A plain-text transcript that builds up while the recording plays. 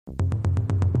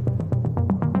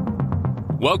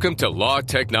Welcome to Law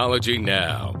Technology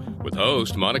Now, with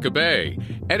host Monica Bay,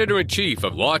 Editor-in-Chief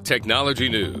of Law Technology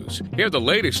News. Hear the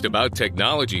latest about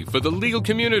technology for the legal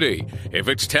community. If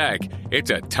it's tech, it's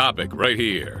a topic right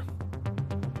here.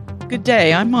 Good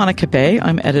day. I'm Monica Bay.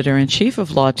 I'm Editor-in-Chief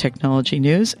of Law Technology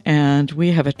News, and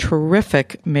we have a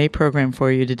terrific May program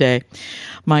for you today.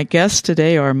 My guests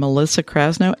today are Melissa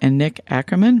Krasno and Nick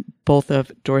Ackerman, both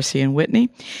of Dorsey &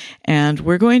 Whitney, and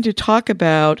we're going to talk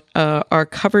about our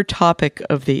cover topic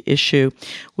of the issue,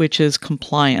 which is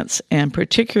compliance, and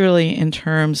particularly in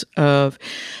terms of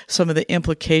some of the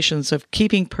implications of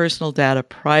keeping personal data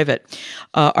private.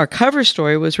 Our cover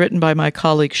story was written by my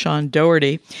colleague Sean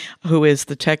Doherty, who is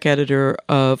the tech editor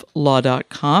of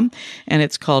Law.com, and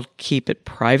it's called Keep It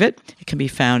Private. It can be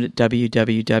found at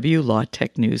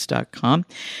www.lawtechnews.com.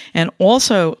 And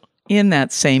also in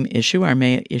that same issue, our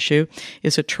May issue,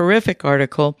 is a terrific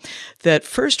article that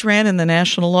first ran in the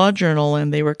National Law Journal,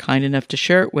 and they were kind enough to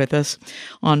share it with us,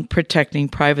 on protecting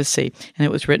privacy, and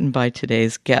it was written by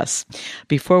today's guests.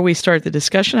 Before we start the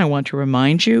discussion, I want to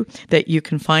remind you that you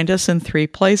can find us in three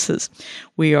places.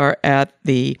 We are at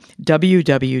the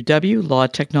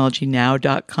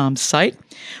www.lawtechnologynow.com site.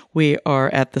 We are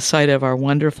at the site of our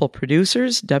wonderful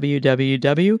producers,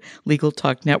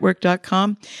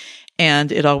 www.legaltalknetwork.com.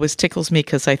 And it always tickles me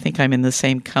because I think I'm in the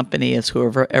same company as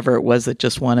whoever ever it was that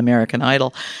just won American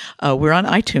Idol. We're on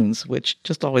iTunes, which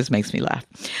just always makes me laugh.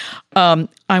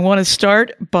 I want to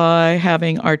start by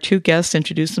having our two guests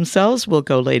introduce themselves. We'll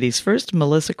go ladies first.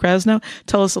 Melissa Krasno,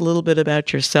 tell us a little bit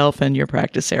about yourself and your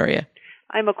practice area.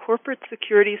 I'm a corporate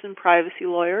securities and privacy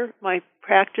lawyer. My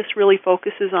practice really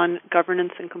focuses on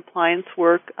governance and compliance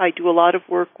work. I do a lot of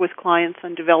work with clients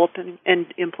on developing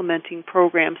and implementing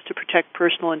programs to protect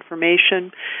personal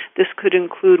information. This could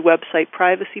include website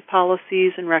privacy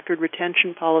policies and record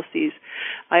retention policies.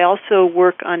 I also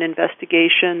work on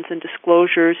investigations and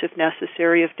disclosures, if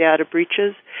necessary, of data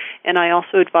breaches. And I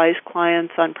also advise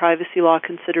clients on privacy law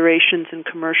considerations in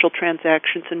commercial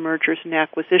transactions and mergers and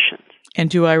acquisitions. And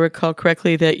do I recall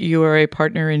correctly that you are a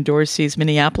partner in Dorsey's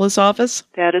Minneapolis office?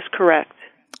 That is correct.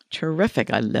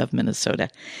 Terrific. I love Minnesota.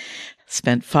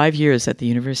 Spent 5 years at the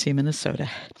University of Minnesota.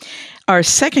 Our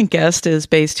second guest is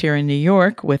based here in New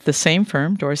York with the same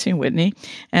firm, Dorsey & Whitney.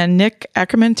 And Nick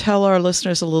Ackerman, tell our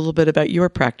listeners a little bit about your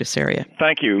practice area.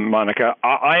 Thank you, Monica.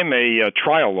 I'm a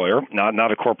trial lawyer,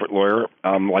 not a corporate lawyer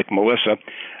like Melissa.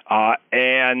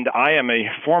 And I am a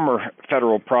former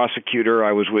federal prosecutor.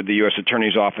 I was with the U.S.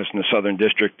 Attorney's Office in the Southern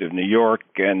District of New York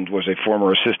and was a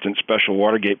former assistant special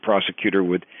Watergate prosecutor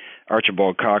with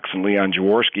Archibald Cox and Leon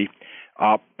Jaworski.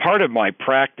 Part of my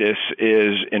practice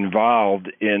is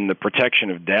involved in the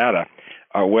protection of data,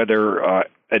 whether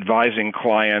advising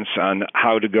clients on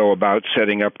how to go about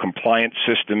setting up compliance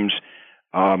systems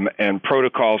and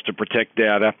protocols to protect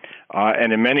data.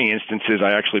 And in many instances,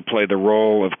 I actually play the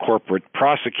role of corporate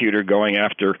prosecutor going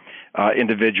after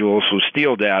individuals who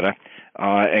steal data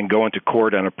and go into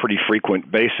court on a pretty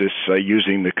frequent basis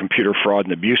using the Computer Fraud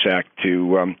and Abuse Act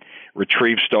to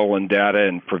retrieve stolen data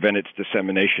and prevent its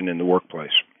dissemination in the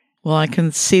workplace. Well, I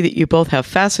can see that you both have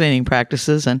fascinating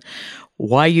practices and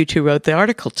why you two wrote the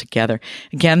article together.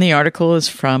 Again, the article is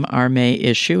from our May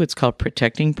issue. It's called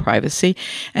Protecting Privacy.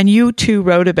 And you two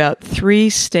wrote about 3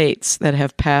 states that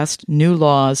have passed new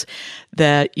laws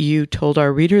that you told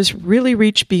our readers really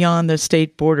reach beyond the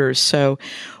state borders. So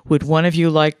would one of you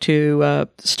like to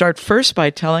start first by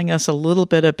telling us a little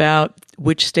bit about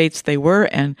which states they were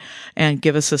and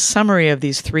give us a summary of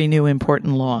these 3 new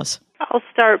important laws? I'll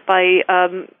start by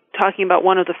talking about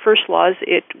one of the first laws.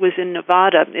 It was in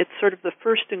Nevada. It's sort of the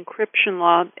first encryption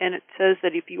law, and it says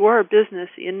that if you are a business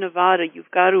in Nevada,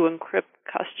 you've got to encrypt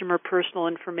customer personal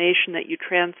information that you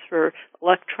transfer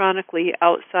electronically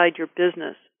outside your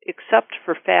business, except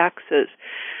for faxes.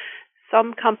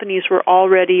 Some companies were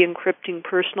already encrypting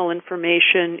personal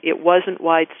information. It wasn't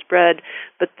widespread,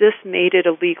 but this made it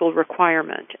a legal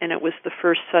requirement, and it was the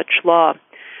first such law.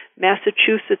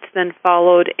 Massachusetts then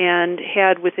followed and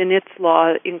had within its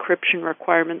law encryption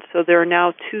requirements, so there are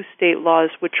now 2 state laws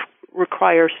which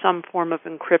require some form of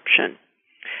encryption.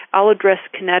 I'll address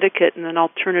Connecticut, and then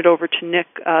I'll turn it over to Nick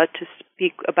to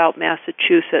speak about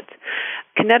Massachusetts.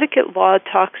 Connecticut law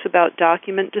talks about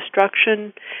document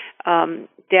destruction,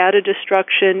 data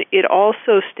destruction. It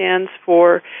also stands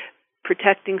for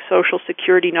protecting Social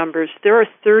Security numbers. There are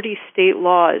 30 state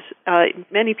laws,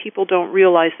 many people don't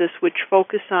realize this, which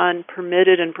focus on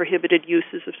permitted and prohibited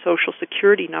uses of Social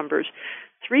Security numbers.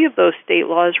 3 of those state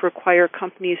laws require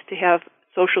companies to have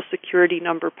Social Security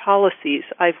number policies.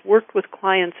 I've worked with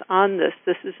clients on this.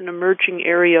 This is an emerging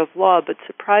area of law, but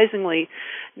surprisingly,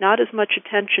 not as much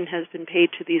attention has been paid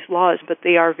to these laws, but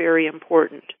they are very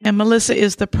important. And Melissa,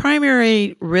 is the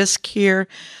primary risk here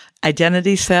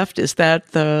identity theft? Is that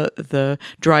the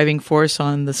driving force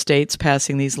on the states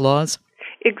passing these laws?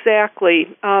 Exactly.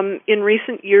 In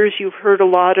recent years, you've heard a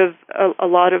lot of,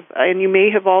 and you may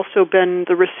have also been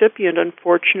the recipient,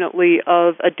 unfortunately,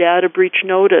 of a data breach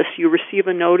notice. You receive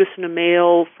a notice in the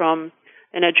mail from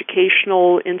an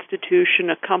educational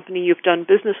institution, a company you've done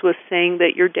business with, saying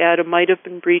that your data might have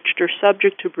been breached or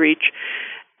subject to breach.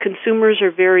 Consumers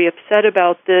are very upset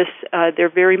about this.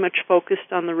 They're very much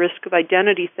focused on the risk of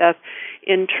identity theft.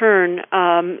 In turn,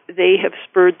 they have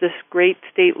spurred this great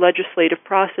state legislative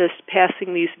process,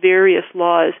 passing these various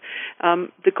laws,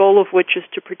 the goal of which is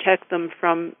to protect them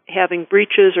from having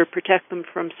breaches or protect them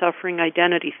from suffering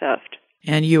identity theft.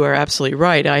 And you are absolutely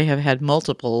right. I have had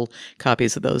multiple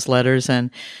copies of those letters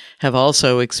and have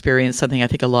also experienced something I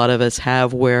think a lot of us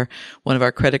have, where one of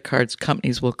our credit cards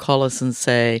companies will call us and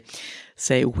say,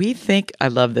 we think, I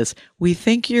love this, we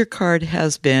think your card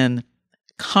has been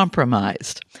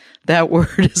compromised. That word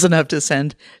is enough to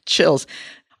send chills.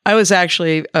 I was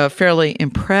actually fairly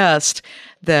impressed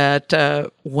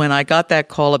that when I got that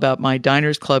call about my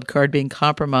Diners Club card being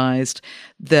compromised,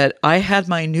 that I had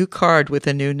my new card with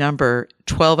a new number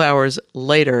 12 hours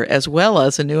later, as well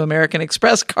as a new American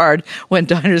Express card when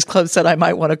Diners Club said I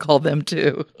might want to call them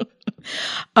too.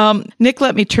 Nick,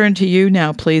 let me turn to you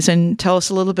now, please, and tell us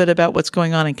a little bit about what's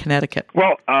going on in Connecticut.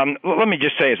 Well, let me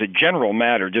just say as a general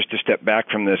matter, just to step back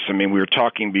from this, I mean, we were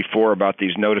talking before about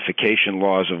these notification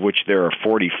laws, of which there are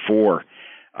 44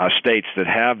 states that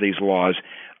have these laws.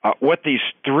 What these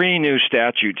three new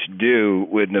statutes do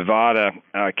with Nevada,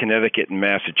 Connecticut, and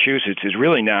Massachusetts is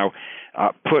really now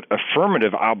put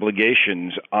affirmative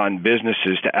obligations on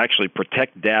businesses to actually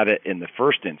protect data in the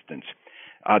first instance.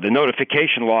 The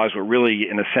notification laws were really,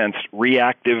 in a sense,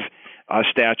 reactive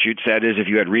statutes. That is, if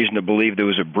you had reason to believe there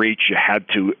was a breach, you had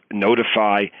to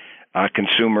notify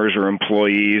consumers or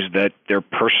employees that their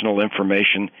personal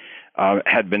information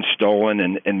had been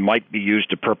stolen and might be used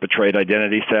to perpetrate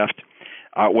identity theft.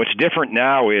 What's different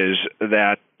now is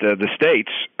that the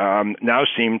states now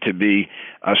seem to be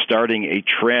starting a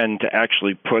trend to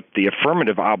actually put the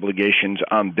affirmative obligations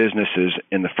on businesses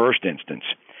in the first instance.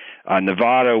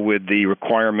 Nevada with the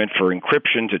requirement for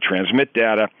encryption to transmit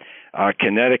data,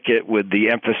 Connecticut with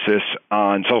the emphasis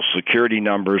on Social Security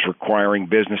numbers requiring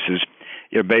businesses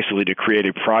basically to create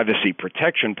a privacy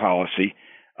protection policy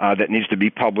that needs to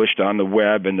be published on the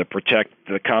web and to protect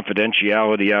the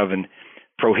confidentiality of and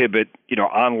prohibit,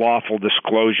 unlawful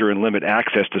disclosure and limit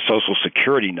access to Social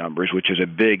Security numbers, which is a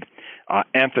big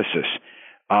emphasis.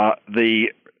 The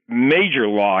major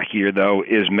law here, though,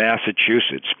 is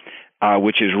Massachusetts,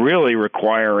 which is really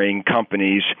requiring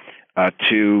companies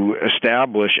to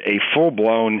establish a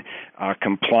full-blown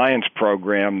compliance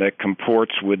program that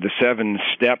comports with the 7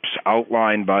 steps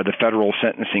outlined by the federal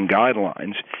sentencing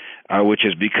guidelines, which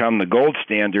has become the gold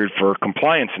standard for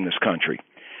compliance in this country.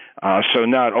 So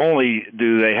not only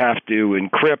do they have to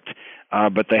encrypt,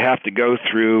 but they have to go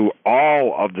through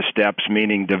all of the steps,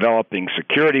 meaning developing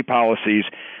security policies,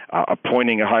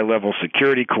 appointing a high-level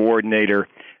security coordinator,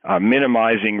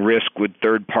 minimizing risk with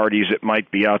third parties that might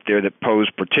be out there that pose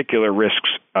particular risks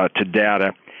to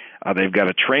data. They've got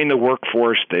to train the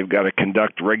workforce. They've got to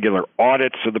conduct regular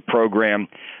audits of the program.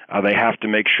 They have to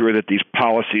make sure that these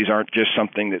policies aren't just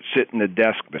something that sit in the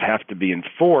desk but have to be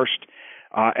enforced.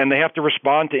 And they have to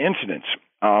respond to incidents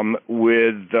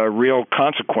with real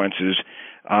consequences,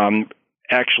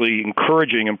 actually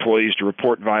encouraging employees to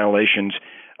report violations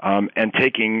and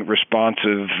taking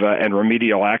responsive and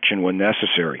remedial action when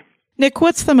necessary. Nick,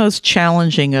 what's the most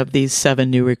challenging of these 7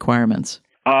 new requirements?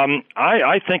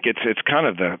 I think it's kind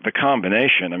of the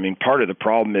combination. I mean, part of the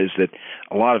problem is that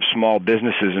a lot of small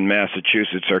businesses in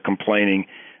Massachusetts are complaining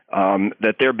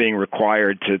that they're being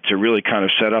required to really kind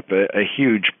of set up a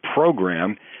huge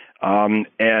program,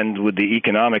 and with the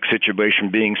economic situation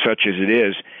being such as it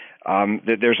is,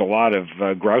 there's a lot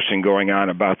of grousing going on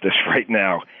about this right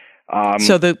now.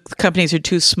 So the companies are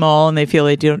too small and they feel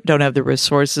they don't have the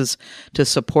resources to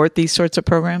support these sorts of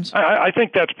programs? I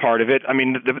think that's part of it. I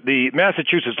mean, the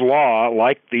Massachusetts law,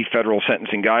 like the federal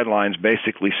sentencing guidelines,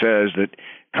 basically says that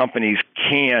companies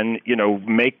can,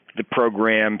 make the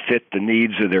program fit the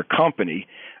needs of their company.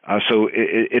 So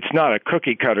it's not a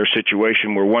cookie-cutter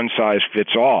situation where one size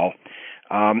fits all.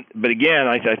 But again,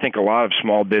 I think a lot of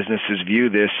small businesses view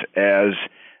this as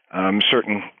a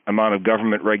certain amount of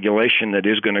government regulation that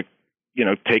is going to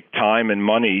take time and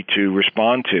money to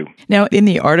respond to. Now, in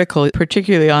the article,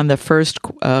 particularly on the first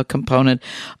component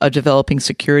of developing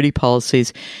security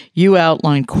policies, you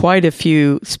outlined quite a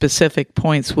few specific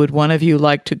points. Would one of you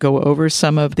like to go over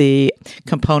some of the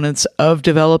components of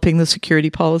developing the security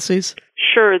policies?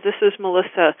 Sure, this is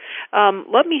Melissa.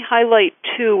 Let me highlight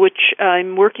two, which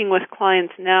I'm working with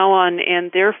clients now on,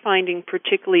 and they're finding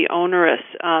particularly onerous.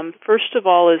 First of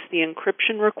all is the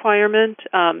encryption requirement.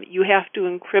 You have to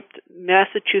encrypt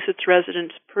Massachusetts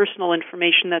residents' personal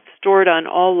information that's stored on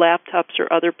all laptops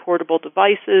or other portable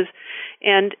devices,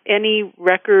 and any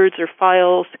records or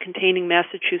files containing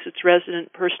Massachusetts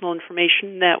resident personal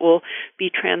information that will be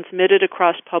transmitted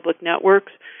across public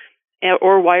networks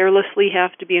or wirelessly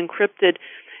have to be encrypted.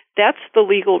 That's the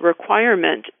legal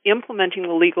requirement. Implementing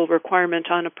the legal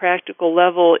requirement on a practical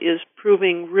level is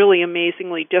proving really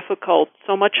amazingly difficult.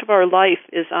 So much of our life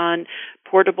is on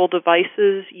portable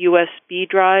devices, USB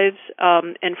drives,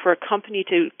 and for a company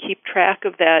to keep track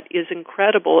of that is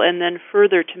incredible, and then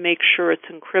further to make sure it's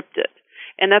encrypted.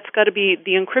 And that's got to be,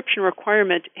 the encryption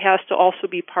requirement has to also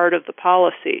be part of the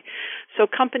policy. So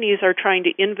companies are trying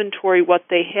to inventory what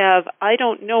they have. I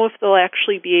don't know if they'll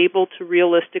actually be able to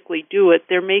realistically do it.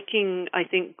 They're making, I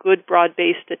think, good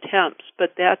broad-based attempts,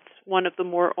 but that's one of the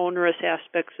more onerous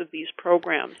aspects of these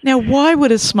programs. Now, why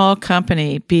would a small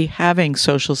company be having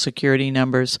Social Security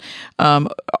numbers?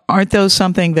 Aren't those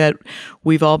something that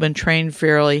we've all been trained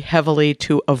fairly heavily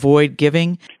to avoid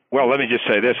giving? Well, let me just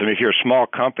say this. I mean, if you're a small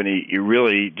company, you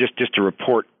really, just to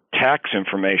report tax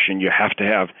information, you have to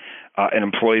have an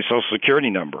employee Social Security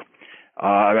number.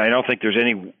 I don't think there's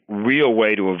any real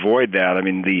way to avoid that. I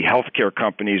mean, the healthcare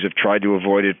companies have tried to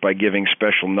avoid it by giving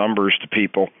special numbers to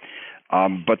people.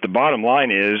 But the bottom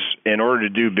line is, in order to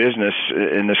do business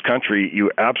in this country,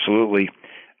 you absolutely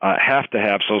have to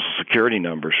have Social Security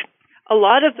numbers. A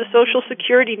lot of the Social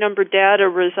Security number data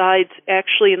resides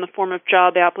actually in the form of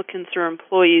job applicants or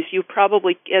employees. You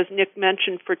probably, as Nick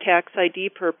mentioned, for tax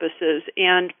ID purposes,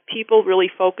 and people really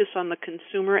focus on the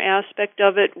consumer aspect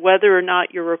of it, whether or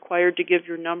not you're required to give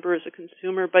your number as a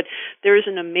consumer. But there is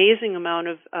an amazing amount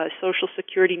of Social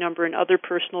Security number and other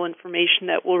personal information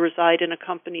that will reside in a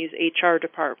company's HR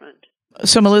department.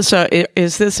 So, Melissa,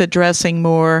 is this addressing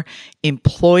more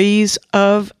employees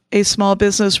of a small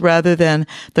business rather than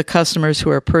the customers who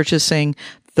are purchasing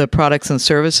the products and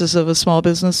services of a small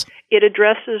business? It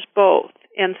addresses both,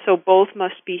 and so both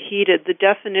must be heeded. The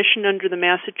definition under the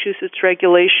Massachusetts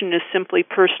regulation is simply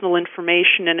personal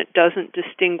information, and it doesn't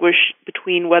distinguish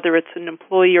between whether it's an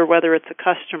employee or whether it's a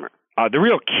customer. The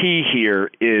real key here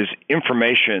is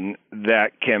information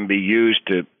that can be used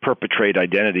to perpetrate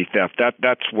identity theft.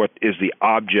 That's what is the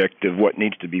object of what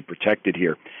needs to be protected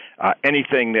here.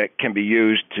 Anything that can be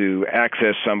used to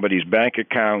access somebody's bank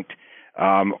account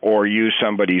or use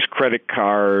somebody's credit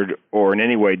card or in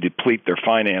any way deplete their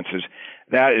finances,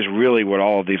 that is really what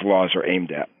all of these laws are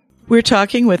aimed at. We're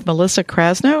talking with Melissa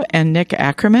Krasno and Nick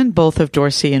Ackerman, both of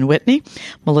Dorsey and Whitney.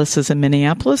 Melissa's in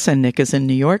Minneapolis and Nick is in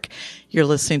New York. You're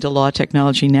listening to Law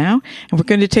Technology Now, and we're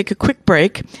going to take a quick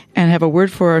break and have a word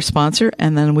for our sponsor,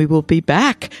 and then we will be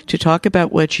back to talk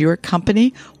about what your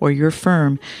company or your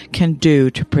firm can do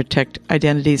to protect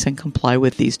identities and comply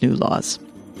with these new laws.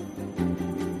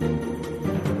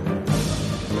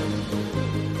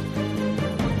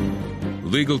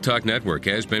 Legal Talk Network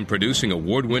has been producing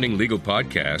award-winning legal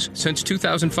podcasts since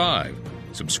 2005.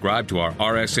 Subscribe to our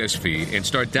RSS feed and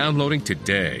start downloading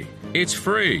today. It's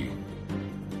free.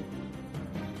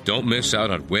 Don't miss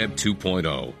out on Web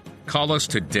 2.0. Call us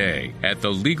today at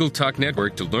the Legal Talk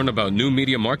Network to learn about new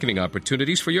media marketing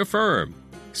opportunities for your firm.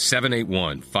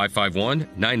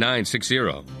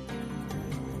 781-551-9960.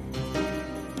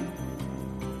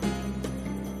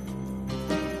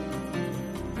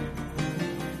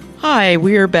 Hi,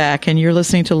 we are back, and you're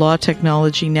listening to Law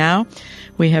Technology Now.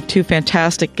 We have two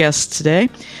fantastic guests today.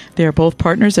 They are both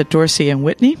partners at Dorsey and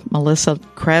Whitney. Melissa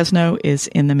Krasno is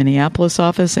in the Minneapolis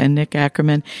office, and Nick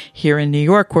Ackerman here in New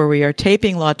York, where we are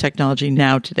taping Law Technology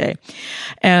Now today.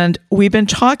 And we've been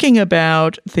talking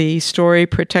about the story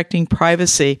Protecting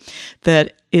Privacy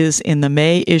that is in the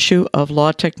May issue of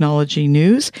Law Technology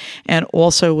News and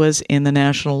also was in the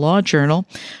National Law Journal.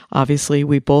 Obviously,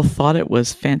 we both thought it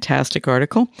was a fantastic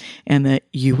article and that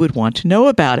you would want to know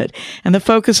about it. And the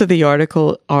focus of the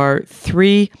article are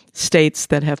 3 states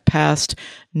that have passed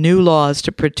new laws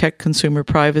to protect consumer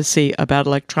privacy about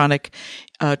electronic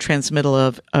transmittal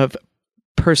of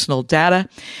personal data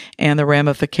and the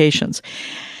ramifications.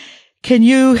 Can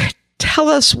you tell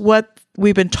us what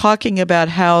we've been talking about,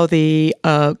 how the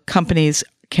companies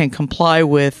can comply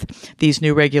with these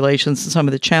new regulations and some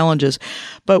of the challenges.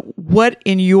 But what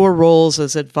in your roles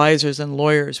as advisors and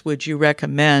lawyers would you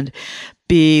recommend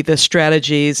be the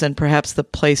strategies and perhaps the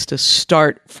place to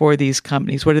start for these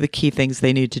companies? What are the key things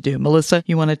they need to do? Melissa,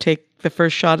 you want to take the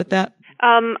first shot at that?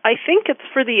 I think it's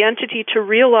for the entity to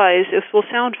realize, this will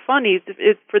sound funny,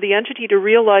 for the entity to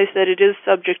realize that it is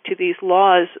subject to these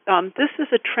laws. This is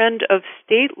a trend of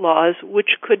state laws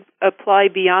which could apply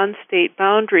beyond state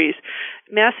boundaries.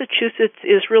 Massachusetts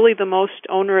is really the most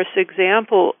onerous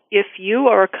example. If you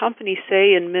are a company,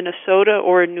 say, in Minnesota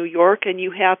or in New York, and you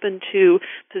happen to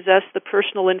possess the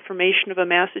personal information of a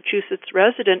Massachusetts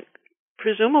resident,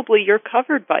 presumably you're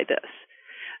covered by this.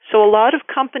 So a lot of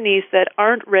companies that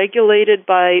aren't regulated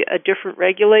by a different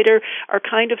regulator are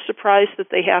kind of surprised that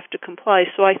they have to comply.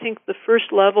 So I think the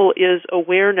first level is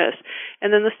awareness.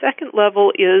 And then the second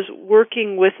level is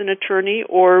working with an attorney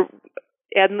or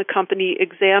in the company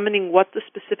examining what the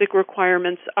specific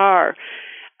requirements are.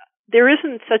 There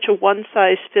isn't such a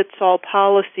one-size-fits-all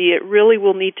policy. It really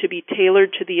will need to be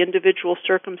tailored to the individual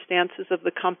circumstances of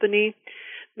the company.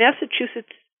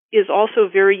 Massachusetts is also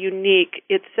very unique.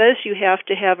 It says you have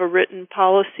to have a written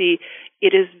policy.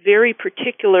 It is very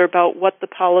particular about what the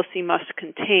policy must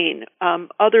contain.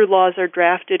 Other laws are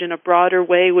drafted in a broader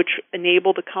way, which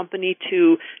enable the company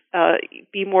to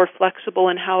be more flexible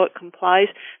in how it complies.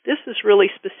 This is really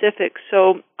specific.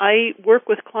 So I work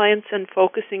with clients in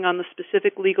focusing on the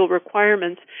specific legal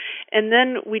requirements, and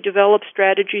then we develop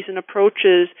strategies and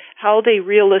approaches how they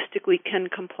realistically can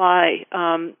comply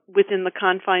within the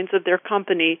confines of their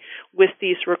company with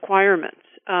these requirements.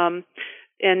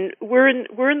 And we're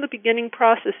in the beginning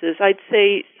processes. I'd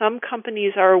say some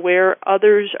companies are aware,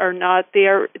 others are not.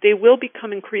 They will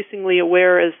become increasingly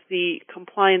aware as the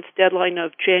compliance deadline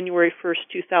of January 1st,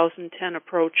 2010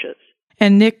 approaches.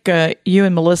 And Nick, you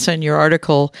and Melissa in your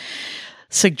article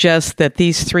suggest that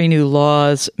these three new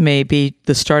laws may be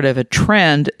the start of a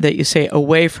trend that you say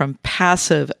away from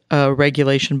passive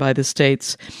regulation by the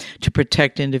states to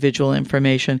protect individual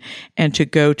information and to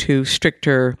go to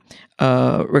stricter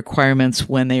requirements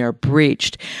when they are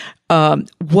breached.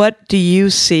 What do you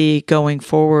see going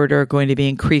forward are going to be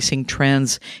increasing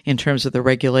trends in terms of the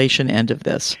regulation end of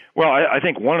this? Well, I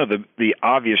think one of the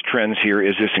obvious trends here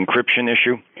is this encryption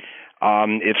issue.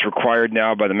 It's required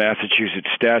now by the Massachusetts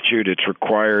statute. It's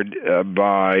required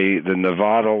by the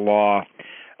Nevada law.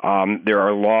 There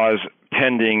are laws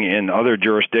pending in other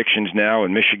jurisdictions now.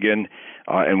 In Michigan,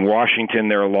 in Washington,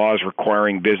 there are laws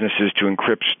requiring businesses to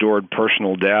encrypt stored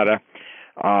personal data.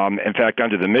 In fact,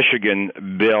 under the Michigan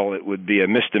bill, it would be a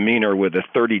misdemeanor with a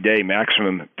 30-day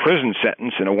maximum prison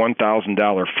sentence and a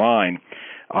 $1,000 fine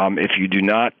if you do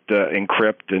not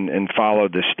encrypt and follow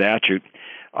the statute.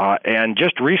 And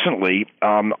just recently,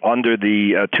 under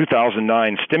the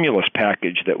 2009 stimulus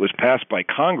package that was passed by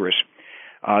Congress,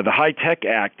 the HITECH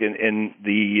Act in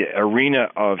the arena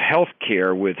of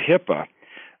healthcare with HIPAA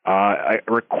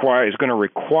is going to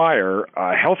require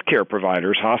healthcare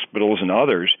providers, hospitals, and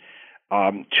others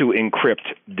to encrypt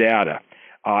data.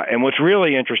 And what's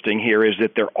really interesting here is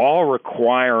that they're all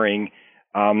requiring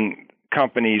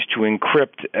companies to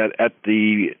encrypt at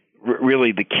the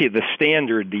really the key, the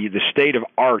standard, the state of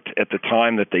art at the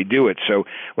time that they do it. So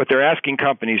what they're asking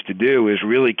companies to do is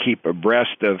really keep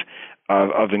abreast of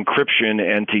encryption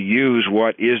and to use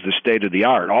what is the state of the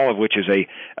art, all of which is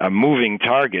a moving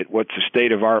target. What's the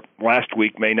state of art last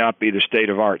week may not be the state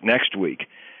of art next week.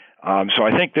 So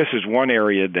I think this is one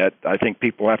area that I think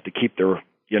people have to keep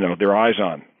their eyes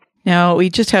on. Now, we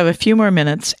just have a few more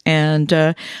minutes, and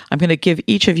I'm going to give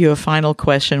each of you a final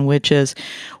question, which is,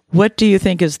 what do you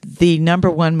think is the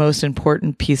number one most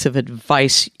important piece of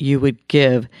advice you would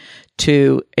give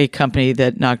to a company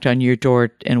that knocked on your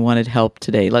door and wanted help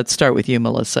today? Let's start with you,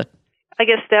 Melissa. I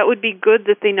guess that would be good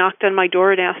that they knocked on my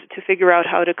door and asked to figure out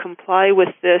how to comply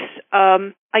with this.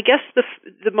 I guess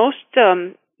the most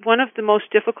one of the most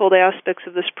difficult aspects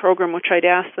of this program, which I'd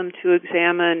ask them to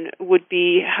examine, would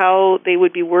be how they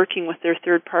would be working with their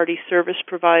third-party service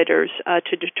providers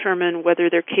to determine whether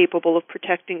they're capable of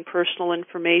protecting personal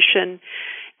information,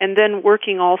 and then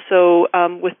working also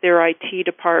with their IT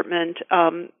department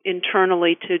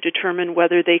internally to determine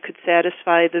whether they could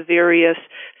satisfy the various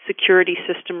security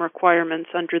system requirements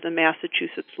under the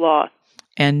Massachusetts law.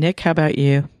 And Nick, how about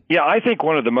you? Yeah, I think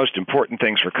one of the most important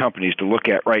things for companies to look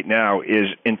at right now is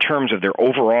in terms of their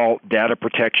overall data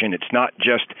protection. It's not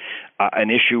just an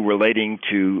issue relating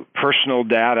to personal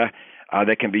data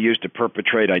that can be used to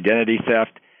perpetrate identity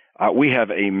theft. We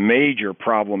have a major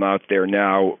problem out there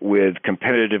now with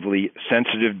competitively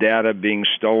sensitive data being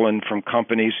stolen from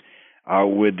companies.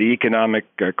 With the economic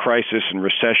crisis and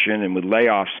recession and with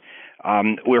layoffs,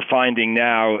 we're finding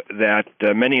now that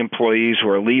many employees who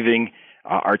are leaving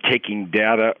are taking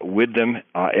data with them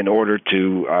in order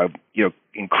to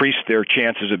increase their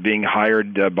chances of being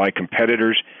hired by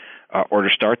competitors or to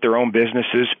start their own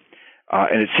businesses.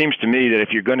 And it seems to me that if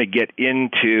you're going to get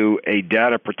into a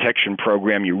data protection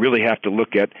program, you really have to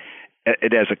look at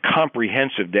it as a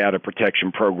comprehensive data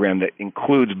protection program that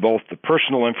includes both the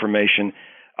personal information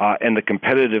and the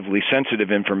competitively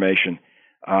sensitive information,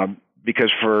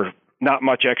 because for not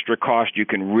much extra cost, you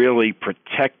can really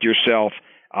protect yourself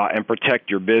and protect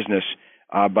your business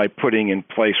by putting in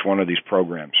place one of these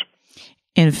programs.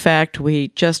 In fact, we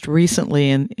just recently,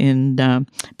 in I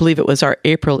believe it was our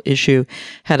April issue,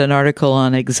 had an article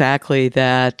on exactly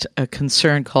that, a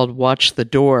concern called Watch the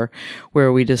Door,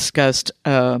 where we discussed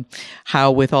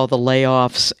how with all the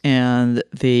layoffs and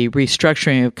the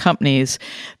restructuring of companies,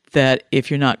 that if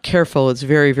you're not careful, it's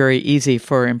very, very easy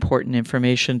for important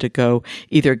information to go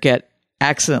either get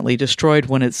accidentally destroyed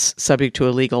when it's subject to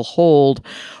a legal hold,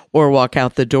 or walk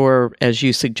out the door, as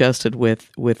you suggested, with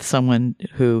someone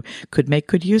who could make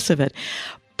good use of it.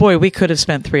 Boy, we could have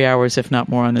spent 3 hours, if not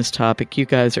more, on this topic. You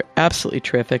guys are absolutely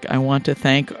terrific. I want to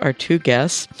thank our two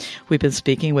guests. We've been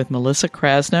speaking with Melissa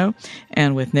Krasno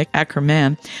and with Nick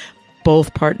Ackerman,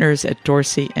 both partners at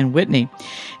Dorsey and Whitney.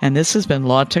 And this has been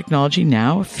Law Technology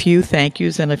Now. A few thank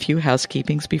yous and a few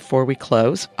housekeepings before we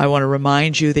close. I want to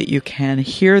remind you that you can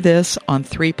hear this on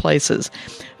 3 places.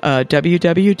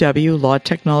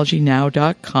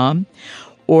 www.lawtechnologynow.com,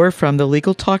 or from the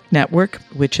Legal Talk Network,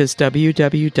 which is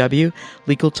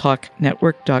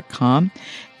www.legaltalknetwork.com,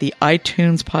 the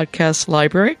iTunes podcast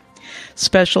library.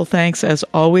 Special thanks, as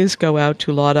always, go out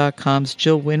to Law.com's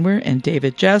Jill Winwer and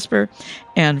David Jasper,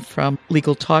 and from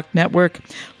Legal Talk Network,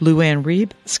 Lou Ann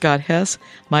Reeb, Scott Hess,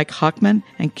 Mike Hockman,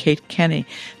 and Kate Kenny.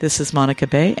 This is Monica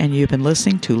Bay, and you've been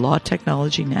listening to Law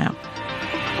Technology Now.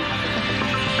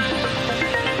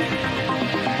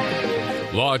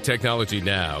 Law Technology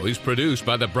Now is produced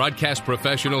by the broadcast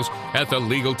professionals at the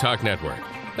Legal Talk Network.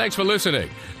 Thanks for listening.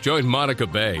 Join Monica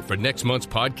Bay for next month's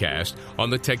podcast on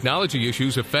the technology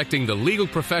issues affecting the legal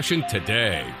profession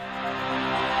today.